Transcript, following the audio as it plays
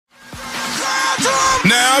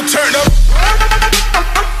Now turn up.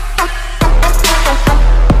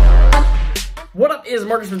 What up is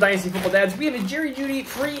Marcus from Dynasty Football Dads. We have a Jerry Jeudy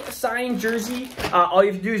free signed jersey. All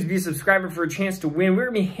you have to do is be a subscriber for a chance to win. We're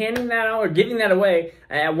going to be handing that out or giving that away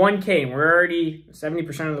at 1K. And we're already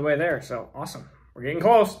 70% of the way there. So awesome. We're getting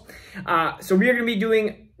close. So we're going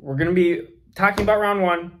to be talking about round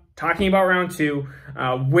one, talking about round two,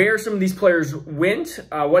 where some of these players went,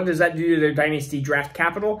 what does that do to their dynasty draft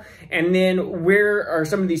capital, and then where are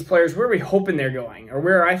some of these players, where are we hoping they're going, or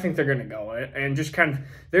where I think they're going to go, and just kind of,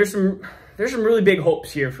 there's some really big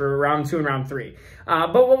hopes here for round two and round three.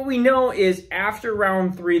 But what we know is after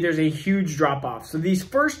round three, there's a huge drop-off. So these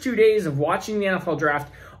first 2 days of watching the NFL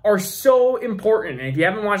draft are so important. And if you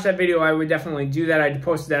haven't watched that video, I would definitely do that. I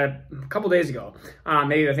posted that a couple days ago.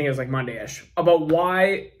 Maybe I think it was like Monday-ish, about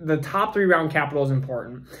why the top 3 round capital is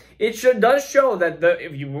important. It does show that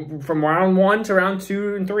if you from round 1 to round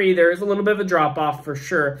 2 and 3, there is a little bit of a drop-off for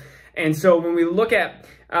sure. And so when we look at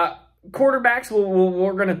quarterbacks,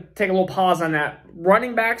 we're going to take a little pause on that.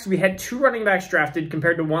 Running backs, we had 2 running backs drafted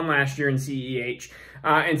compared to 1 last year in CEH.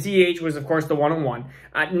 And CEH was, of course, the 101.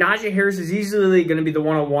 Najee Harris is easily going to be the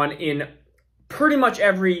 101 in pretty much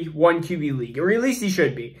every 1 QB league, or at least he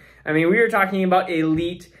should be. I mean, we were talking about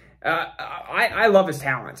elite. I love his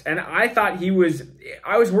talent, and I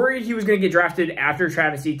was worried he was going to get drafted after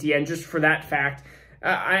Travis Etienne just for that fact.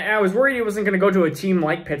 I was worried he wasn't going to go to a team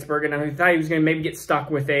like Pittsburgh, and I thought he was going to maybe get stuck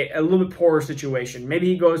with a little bit poorer situation. Maybe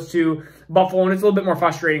he goes to Buffalo, and it's a little bit more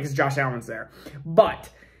frustrating because Josh Allen's there. But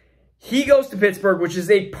he goes to Pittsburgh, which is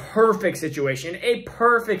a perfect situation. A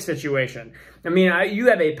perfect situation. I mean, you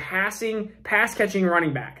have a pass-catching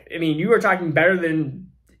running back. I mean, you are talking better than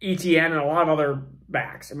Etienne and a lot of other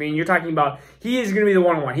backs. I mean, you're talking about he is going to be the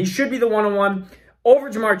 101. He should be the 101 over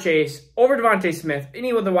Jamar Chase, over Devontae Smith, any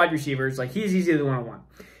of the wide receivers. Like, he's easily the 101.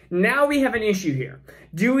 Now we have an issue here.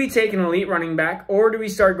 Do we take an elite running back, or do we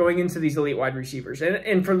start going into these elite wide receivers?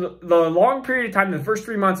 And for the long period of time, the first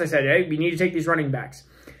 3 months, I said, hey, we need to take these running backs.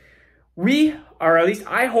 We are, at least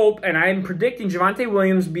I hope, and I'm predicting Javonte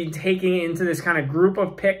Williams be taking into this kind of group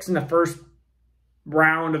of picks in the first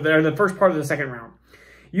round of the first part of the second round.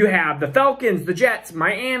 You have the Falcons, the Jets,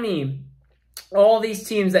 Miami, all these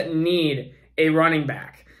teams that need a running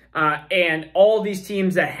back, and all these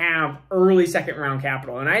teams that have early second round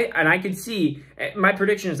capital. And I could see, my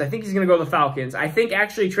prediction is I think he's going to go to the Falcons. I think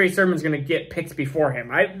actually Trey Sermon's going to get picked before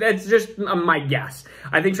him. That's just my guess.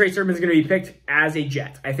 I think Trey Sermon's going to be picked as a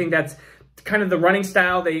Jet. I think that's kind of the running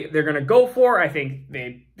style they're going to go for. I think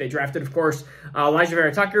they drafted, of course, Elijah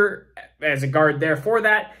Vera Tucker as a guard there for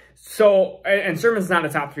that. So, and Sermon's not a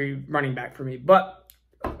top 3 running back for me, but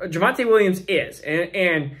Javonte Williams is.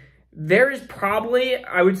 And there is probably,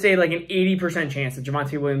 I would say, like an 80% chance that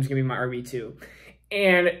Javonte Williams is going to be my RB2.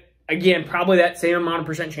 And again, probably that same amount of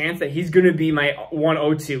percent chance that he's going to be my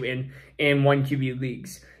 102 in 1 QB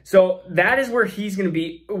leagues. So that is where he's going to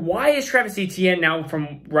be. Why is Travis Etienne now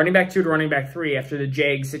from running back 2 to running back 3 after the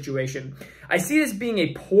Jags situation? I see this being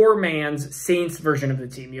a poor man's Saints version of the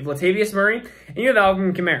team. You have Latavius Murray and you have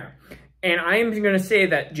Alvin Kamara. And I am going to say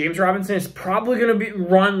that James Robinson is probably going to be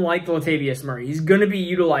run like Latavius Murray. He's going to be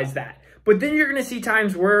utilized that. But then you're going to see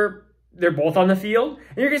times where they're both on the field.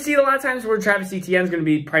 And you're going to see a lot of times where Travis Etienne is going to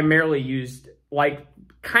be primarily used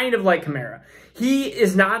kind of like Kamara. He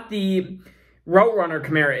is not the route runner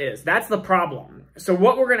Kamara is. That's the problem. So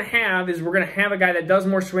what we're going to have is we're going to have a guy that does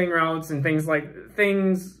more swing routes and things like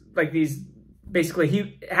these,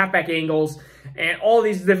 basically halfback angles and all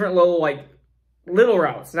these different little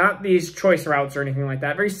routes, not these choice routes or anything like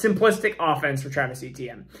that. Very simplistic offense for Travis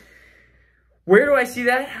Etienne. Where do I see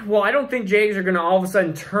that? Well, I don't think Jags are going to all of a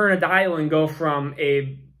sudden turn a dial and go from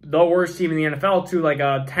the worst team in the NFL to like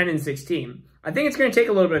a 10-6 team. I think it's going to take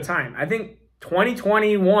a little bit of time. I think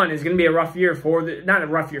 2021 is going to be a rough year not a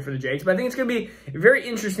rough year for the Jags, but I think it's going to be very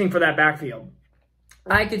interesting for that backfield.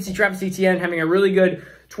 I could see Travis Etienne having a really good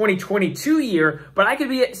 2022 year, but I could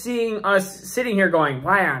be seeing us sitting here going,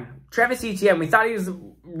 wow, Travis Etienne, we thought he was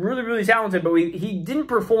really, really talented, but he didn't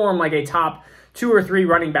perform like a top 2 or 3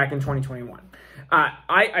 running back in 2021.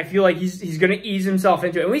 I feel like he's going to ease himself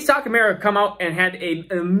into it. And we saw Kamara come out and had an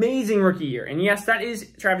amazing rookie year. And yes, that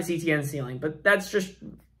is Travis Etienne's ceiling, but that's just,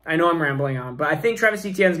 I know I'm rambling on, but I think Travis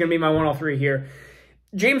Etienne is going to be my 103 here.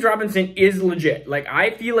 James Robinson is legit. Like,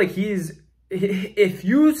 I feel like if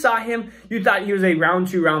you saw him, you thought he was a round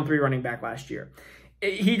 2, round 3 running back last year.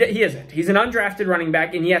 He isn't. He's an undrafted running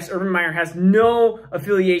back, and yes, Urban Meyer has no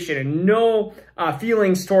affiliation and no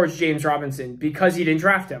feelings towards James Robinson because he didn't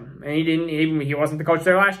draft him, and he wasn't the coach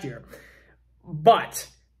there last year. But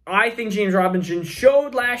I think James Robinson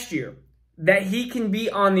showed last year that he can be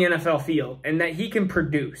on the NFL field and that he can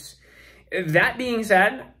produce. That being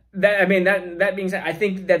said, I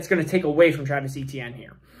think that's going to take away from Travis Etienne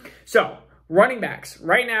here. So, running backs.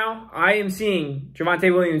 Right now, I am seeing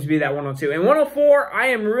Javonte Williams be that 102. And 104, I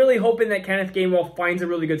am really hoping that Kenneth Gainwell finds a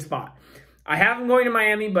really good spot. I have him going to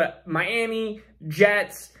Miami, but Miami,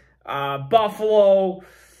 Jets, Buffalo,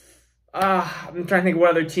 I'm trying to think what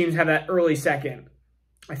other teams have that early second.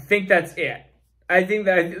 I think that's it. I think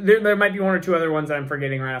that there might be one or two other ones that I'm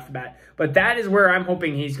forgetting right off the bat. But that is where I'm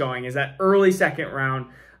hoping he's going, is that early second round.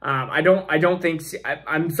 I don't think,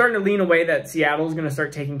 I'm starting to lean away that Seattle's going to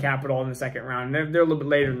start taking capital in the second round. They're a little bit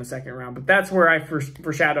later in the second round, but that's where I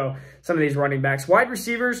foreshadow some of these running backs. Wide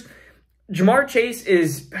receivers, Jamar Chase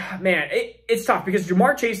is, man, it's tough because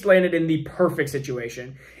Jamar Chase landed in the perfect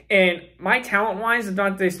situation. And my talent-wise,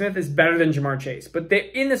 DeVonta Smith is better than Jamar Chase. But they're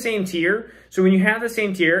in the same tier. So when you have the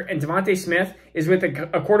same tier and DeVonta Smith is with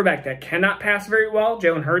a quarterback that cannot pass very well,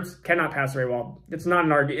 Jalen Hurts cannot pass very well. It's not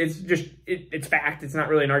an argument. It's just, it's fact. It's not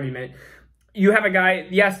really an argument. You have a guy,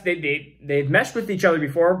 yes, they've meshed with each other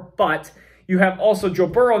before, but you have also Joe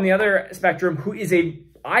Burrow on the other spectrum, who is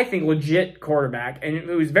I think, legit quarterback and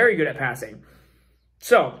who is very good at passing.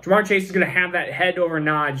 So Jamar Chase is going to have that head over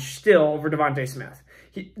notch still over DeVonta Smith.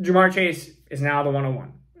 Jamar Chase is now the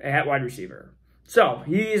 101 at wide receiver. So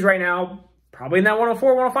he's right now probably in that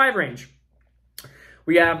 104, 105 range.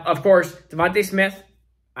 We have, of course, DeVonta Smith.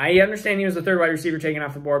 I understand he was the third wide receiver taken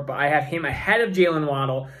off the board, but I have him ahead of Jalen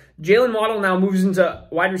Waddle. Jalen Waddle now moves into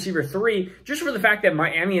wide receiver 3 just for the fact that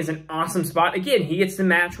Miami is an awesome spot. Again, he gets to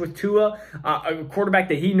match with Tua, a quarterback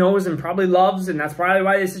that he knows and probably loves, and that's probably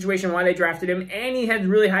why they drafted him, and he had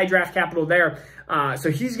really high draft capital there.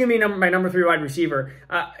 So he's going to be my number 3 wide receiver.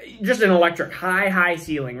 Just an electric, high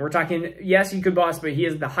ceiling. We're talking, yes, he could bust, but he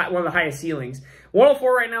has one of the highest ceilings.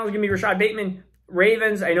 104 right now is going to be Rashad Bateman.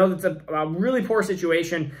 Ravens, I know that's a really poor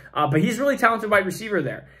situation, but he's a really talented wide receiver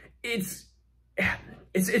there. It's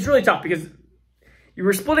really tough because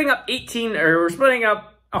we're splitting up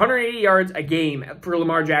 180 yards a game for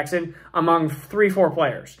Lamar Jackson among 3-4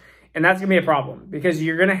 players. And that's going to be a problem because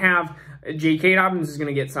you're going to have J.K. Dobbins is going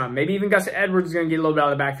to get some. Maybe even Gus Edwards is going to get a little bit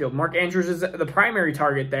out of the backfield. Mark Andrews is the primary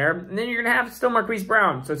target there. And then you're going to have still Marquise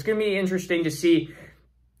Brown. So it's going to be interesting to see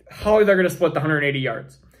how they're going to split the 180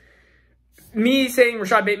 yards. Me saying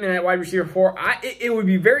Rashad Bateman at wide receiver 4, it would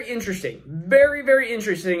be very interesting. Very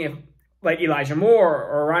interesting if like Elijah Moore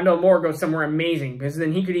or Rondale Moore goes somewhere amazing because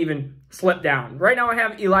then he could even slip down. Right now I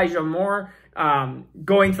have Elijah Moore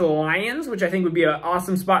going to the Lions, which I think would be an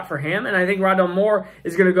awesome spot for him. And I think Rondale Moore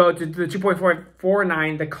is going to go to the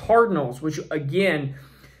 2.49, the Cardinals, which again,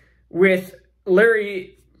 with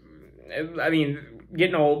Larry, I mean,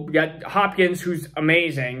 getting old, you got Hopkins, who's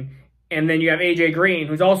amazing. And then you have A.J. Green,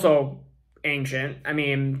 who's also ancient. I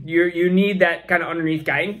mean, you need that kind of underneath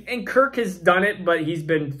guy. And Kirk has done it, but he's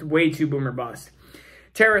been way too boomer bust.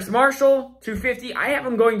 Terrace Marshall, 250. I have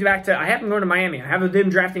him going to Miami. I have him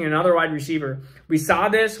drafting another wide receiver. We saw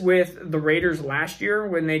this with the Raiders last year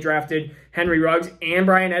when they drafted Henry Ruggs and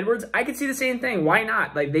Bryan Edwards. I could see the same thing. Why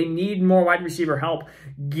not? Like, they need more wide receiver help.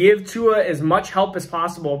 Give Tua as much help as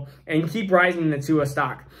possible and keep rising the Tua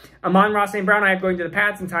stock. Amon-Ra St. Brown, I have going to the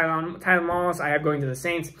Pats, and Tylan Wallace, I have going to the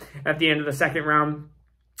Saints at the end of the second round.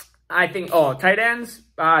 I think, tight ends,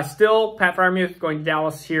 still Pat Freiermuth going to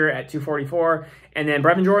Dallas here at 244. And then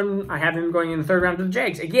Brevin Jordan, I have him going in the third round to the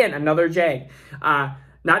Jags. Again, another Jag.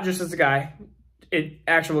 Not just as a guy,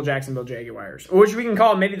 actual Jacksonville Jaguars, which we can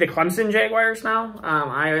call maybe the Clemson Jaguars now.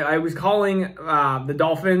 I was calling the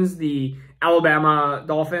Dolphins the Alabama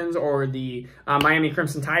Dolphins or the Miami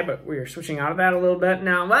Crimson Tide, but we are switching out of that a little bit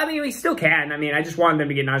now. Well, I mean, we still can. I mean, I just wanted them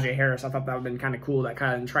to get Najee Harris. I thought that would have been kind of cool, that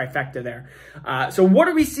kind of trifecta there. So what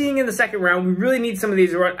are we seeing in the second round? We really need some of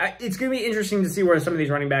these. It's going to be interesting to see where some of these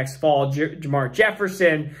running backs fall. Jamar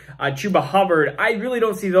Jefferson, Chuba Hubbard. I really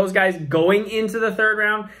don't see those guys going into the third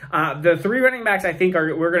round. The 3 running backs I think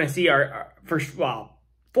we're going to see are first, well,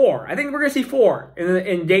 4. I think we're going to see 4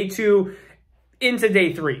 in day 2 into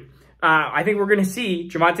day 3. I think we're going to see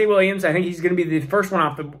Javonte Williams. I think he's going to be the first one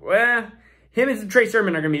off the... him and Trey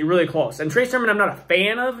Sermon are going to be really close. And Trey Sermon I'm not a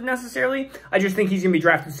fan of necessarily. I just think he's going to be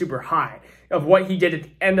drafted super high of what he did at the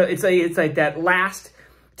end of... It's like that last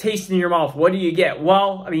taste in your mouth. What do you get?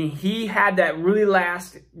 Well, I mean, he had that really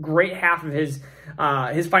last great half of his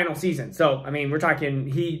final season. So, I mean, we're talking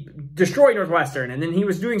he destroyed Northwestern, and then he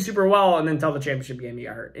was doing super well, and then until the championship game he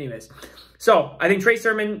got hurt. Anyways, so I think Trey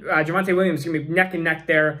Sermon, Javonte Williams is going to be neck and neck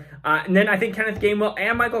there. And then I think Kenneth Gainwell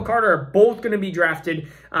and Michael Carter are both going to be drafted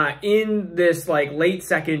in this like late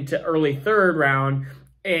second to early third round.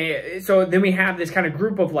 So then we have this kind of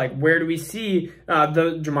group of like, where do we see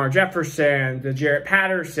the Jamar Jefferson, the Jarrett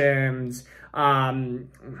Pattersons?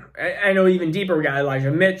 I know even deeper we got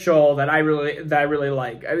Elijah Mitchell that I really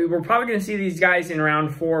like. I mean, we're probably going to see these guys in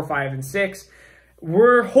round 4, 5, and 6.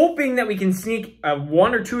 We're hoping that we can sneak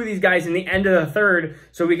 1 or 2 of these guys in the end of the 3rd,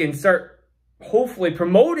 so we can start hopefully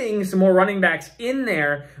promoting some more running backs in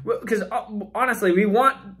there, because honestly, we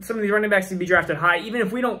want some of these running backs to be drafted high, even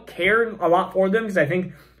if we don't care a lot for them, because I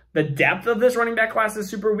think the depth of this running back class is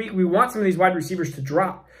super weak. We want some of these wide receivers to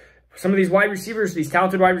drop. Some of these wide receivers, these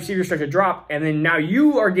talented wide receivers start to drop, and then now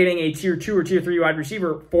you are getting a tier 2 or tier 3 wide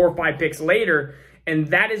receiver 4 or 5 picks later, and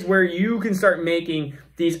that is where you can start making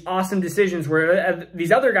these awesome decisions where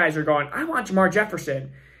these other guys are going, I want Jamar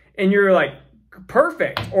Jefferson, and you're like,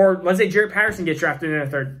 perfect. Or let's say Jarrett Patterson gets drafted in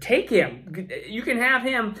the 3rd. Take him. You can have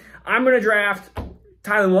him. I'm going to draft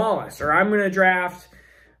Tylan Wallace, or I'm going to draft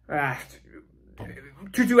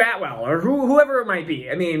Tutu Atwell, or whoever it might be.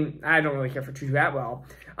 I mean, I don't really care for Tutu Atwell.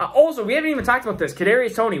 Also, we haven't even talked about this.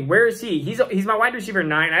 Kadarius Toney, where is he? He's my wide receiver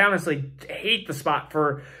 9. I honestly hate the spot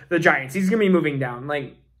for the Giants. He's going to be moving down.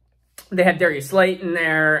 Like, they have Darius Slayton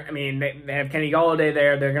there. I mean, they have Kenny Golladay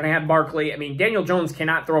there. They're going to have Barkley. I mean, Daniel Jones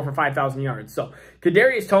cannot throw for 5,000 yards. So,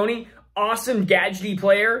 Kadarius Toney, awesome gadgety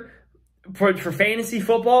player for fantasy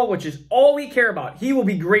football, which is all we care about. He will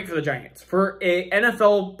be great for the Giants for an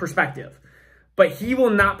NFL perspective. But he will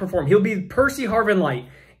not perform. He'll be Percy Harvin light.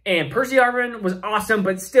 And Percy Harvin was awesome,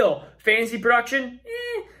 but still, fantasy production,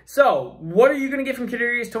 So, what are you going to get from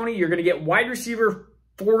Kadarius Toney? You're going to get wide receiver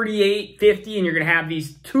 48, 50, and you're going to have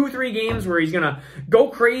these 2-3 games where he's going to go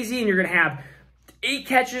crazy, and you're going to have 8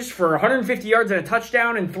 catches for 150 yards and a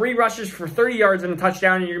touchdown, and 3 rushes for 30 yards and a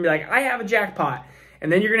touchdown, and you're going to be like, I have a jackpot.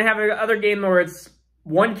 And then you're going to have another game where it's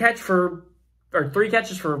 1 catch for, or 3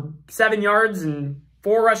 catches for 7 yards and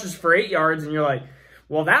 4 rushes for 8 yards, and you're like,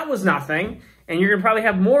 well, that was nothing. And you're going to probably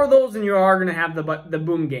have more of those than you are going to have the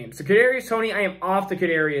boom game. So Kadarius Toney, I am off the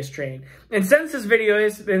Kadarius train. And since this video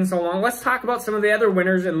has been so long, let's talk about some of the other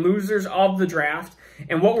winners and losers of the draft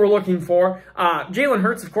and what we're looking for. Jalen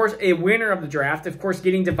Hurts, of course, a winner of the draft. Of course,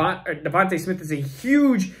 getting Devontae Smith is a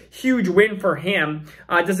huge, huge win for him.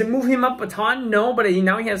 Does it move him up a ton? No, but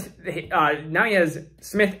now he has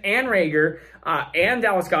Smith and Rager and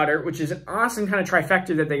Dallas Goedert, which is an awesome kind of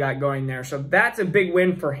trifecta that they got going there. So that's a big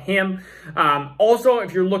win for him. Also,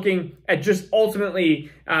 if you're looking at just ultimately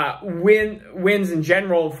wins in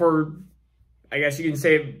general for, I guess you can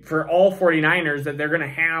say, for all 49ers, that they're going to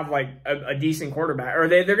have like a decent quarterback, or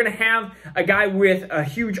they're going to have a guy with a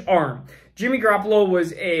huge arm. Jimmy Garoppolo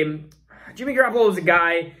was a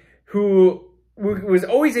guy who was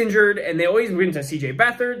always injured, and they always went to CJ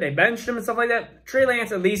Beathard. They benched him and stuff like that. Trey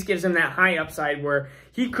Lance at least gives him that high upside where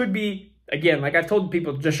he could be, again, like I've told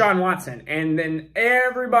people, Deshaun Watson, and then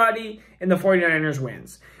everybody in the 49ers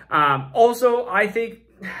wins. Also, I think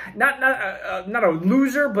not a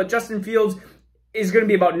loser, but Justin Fields is going to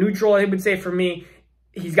be about neutral, I would say, for me.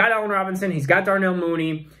 He's got Allen Robinson. He's got Darnell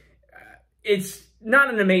Mooney. It's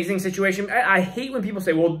not an amazing situation. I hate when people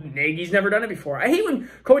say, well, Nagy's never done it before. I hate when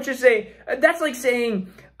coaches say, that's like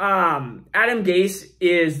saying Adam Gase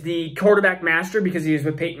is the quarterback master because he is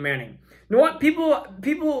with Peyton Manning. You know what?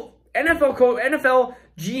 NFL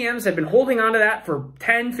GMs have been holding on to that for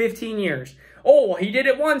 10, 15 years. Oh, well, he did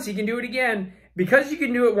it once. He can do it again. Because you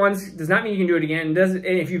can do it once does not mean you can do it again. And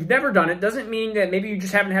if you've never done it, doesn't mean that maybe you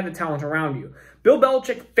just haven't had the talent around you. Bill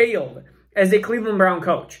Belichick failed as a Cleveland Brown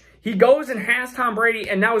coach. He goes and has Tom Brady,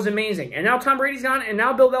 and that was amazing. And now Tom Brady's gone, and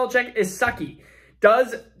now Bill Belichick is sucky.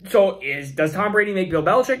 Does Tom Brady make Bill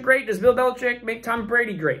Belichick great? Does Bill Belichick make Tom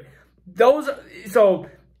Brady great? So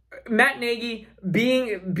Matt Nagy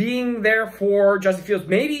being there for Justin Fields,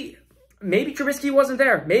 maybe Trubisky wasn't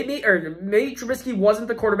there. Maybe Trubisky wasn't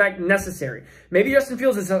the quarterback necessary. Maybe Justin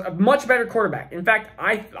Fields is a much better quarterback. In fact,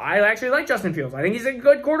 I actually like Justin Fields. I think he's a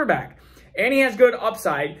good quarterback. And he has good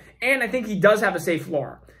upside. And I think he does have a safe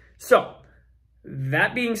floor. So,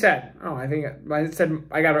 that being said, I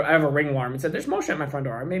have a ring alarm. It said, there's motion at my front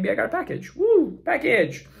door. Maybe I got a package. Woo,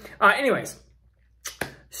 package. Anyways,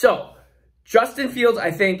 so Justin Fields,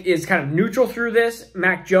 I think, is kind of neutral through this.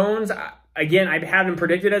 Mac Jones, again, I had him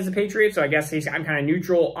predicted as a Patriot, so I guess I'm kind of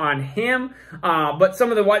neutral on him. But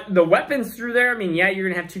some of the weapons through there, I mean, yeah, you're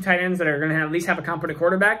going to have 2 tight ends that are going to at least have a competent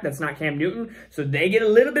quarterback. That's not Cam Newton. So they get a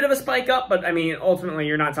little bit of a spike up, but I mean, ultimately,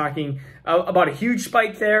 you're not talking about a huge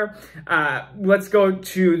spike there. Let's go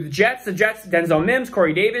to the Jets. The Jets, Denzel Mims,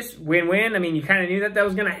 Corey Davis, win-win. I mean, you kind of knew that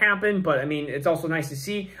was going to happen, but I mean, it's also nice to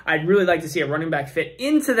see. I'd really like to see a running back fit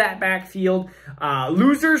into that backfield.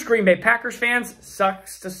 Losers, Green Bay Packers fans,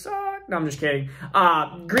 sucks to suck. No, I'm just kidding.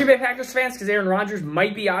 Green Bay Packers fans, because Aaron Rodgers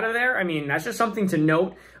might be out of there. I mean, that's just something to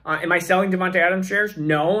note. Am I selling Devontae Adams shares?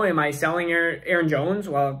 No. Am I selling Aaron Jones?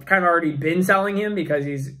 Well, I've kind of already been selling him because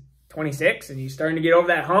he's 26 and he's starting to get over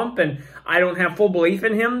that hump, and I don't have full belief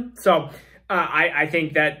in him. So I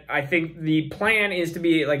think the plan is to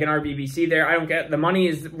be like an RBBC there. I don't get the money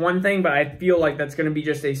is one thing, but I feel like that's going to be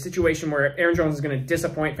just a situation where Aaron Jones is going to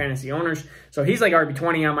disappoint fantasy owners. So he's like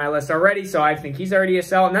RB20 on my list already. So I think he's already a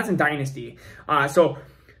sell, and that's in Dynasty. So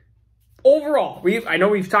overall, I know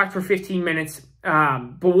we've talked for 15 minutes,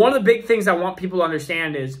 but one of the big things I want people to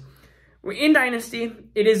understand is in Dynasty,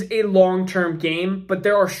 it is a long-term game, but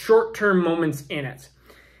there are short-term moments in it.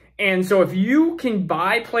 And so if you can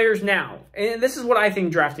buy players now, and this is what I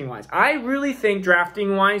think drafting-wise. I really think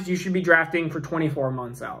drafting-wise, you should be drafting for 24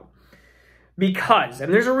 months out. Because,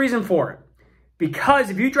 and there's a reason for it.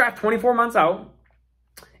 Because if you draft 24 months out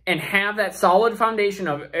and have that solid foundation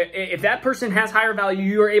of, if that person has higher value,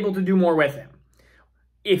 you are able to do more with him.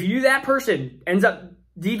 If that person ends up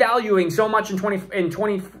devaluing so much in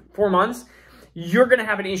 24 months, you're going to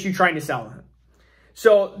have an issue trying to sell them.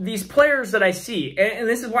 So these players that I see, and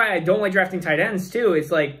this is why I don't like drafting tight ends too, it's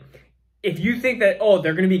like, if you think that, oh,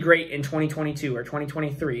 they're going to be great in 2022 or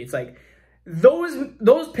 2023, it's like,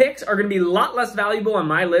 those picks are going to be a lot less valuable on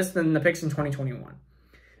my list than the picks in 2021.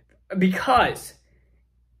 Because,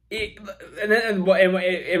 and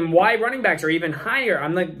why running backs are even higher,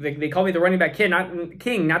 I'm like, they call me the running back kid,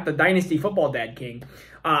 not the Dynasty Football Dad king.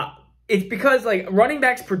 It's because like running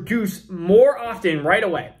backs produce more often right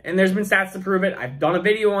away. And there's been stats to prove it. I've done a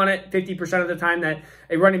video on it. 50% of the time that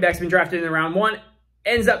a running back's been drafted in round 1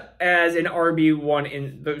 ends up as an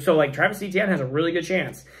RB1. So like Travis Etienne has a really good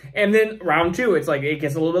chance. And then round 2, it's like it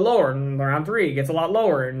gets a little bit lower. And round 3, it gets a lot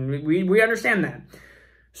lower. And we understand that.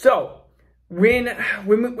 So when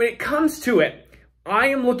it comes to it, I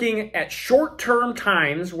am looking at short-term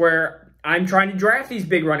times where I'm trying to draft these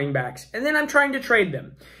big running backs. And then I'm trying to trade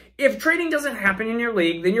them. If trading doesn't happen in your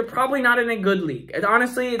league, then you're probably not in a good league. And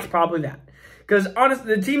honestly, it's probably that. Because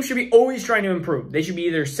honestly, the team should be always trying to improve. They should be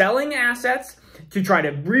either selling assets to try to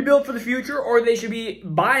rebuild for the future, or they should be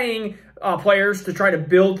buying players to try to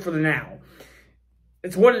build for the now.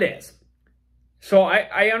 It's what it is. So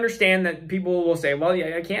I understand that people will say, well,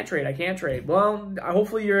 yeah, I can't trade. Well,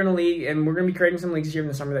 hopefully you're in a league, and we're going to be creating some leagues here in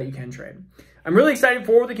the summer that you can trade. I'm really excited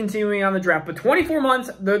for the continuing on the draft, but 24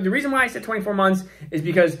 months, the reason why I said 24 months is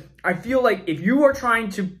because I feel like if you are trying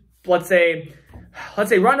to, let's say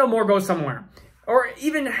Rondale Moore goes somewhere, or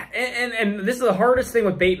even, and this is the hardest thing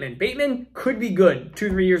with Bateman. Bateman could be good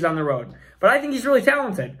 2-3 years down the road, but I think he's really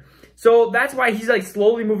talented. So that's why he's like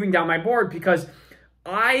slowly moving down my board, because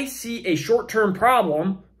I see a short-term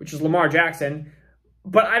problem, which is Lamar Jackson,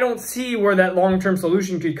 but I don't see where that long-term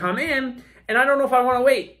solution could come in. And I don't know if I want to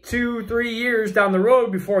wait 2-3 years down the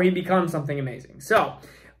road before he becomes something amazing. So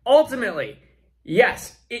ultimately,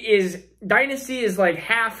 yes, it is. Dynasty is like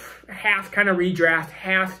half kind of redraft,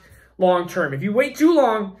 half long term. If you wait too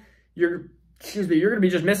long, you're going to be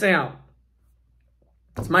just missing out.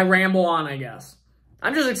 It's my ramble on, I guess.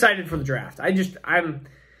 I'm just excited for the draft. I'm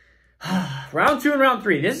round 2 and round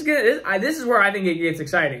 3. This is where I think it gets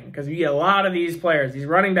exciting, because you get a lot of these players, these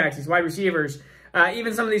running backs, these wide receivers.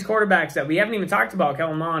 Even some of these quarterbacks that we haven't even talked about,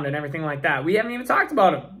 Kellen Mond and everything like that. We haven't even talked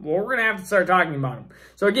about them. Well, we're going to have to start talking about them.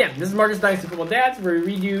 So again, this is Marcus Dynasty Football Dads, where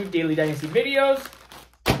we redo daily Dynasty videos.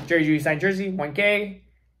 Jerry Judy signed jersey, 1K.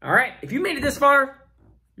 All right, if you made it this far,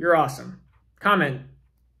 you're awesome. Comment,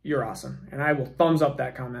 you're awesome. And I will thumbs up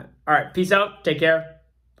that comment. All right, peace out. Take care.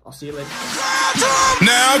 I'll see you later.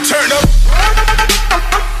 Now turn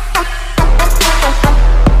up.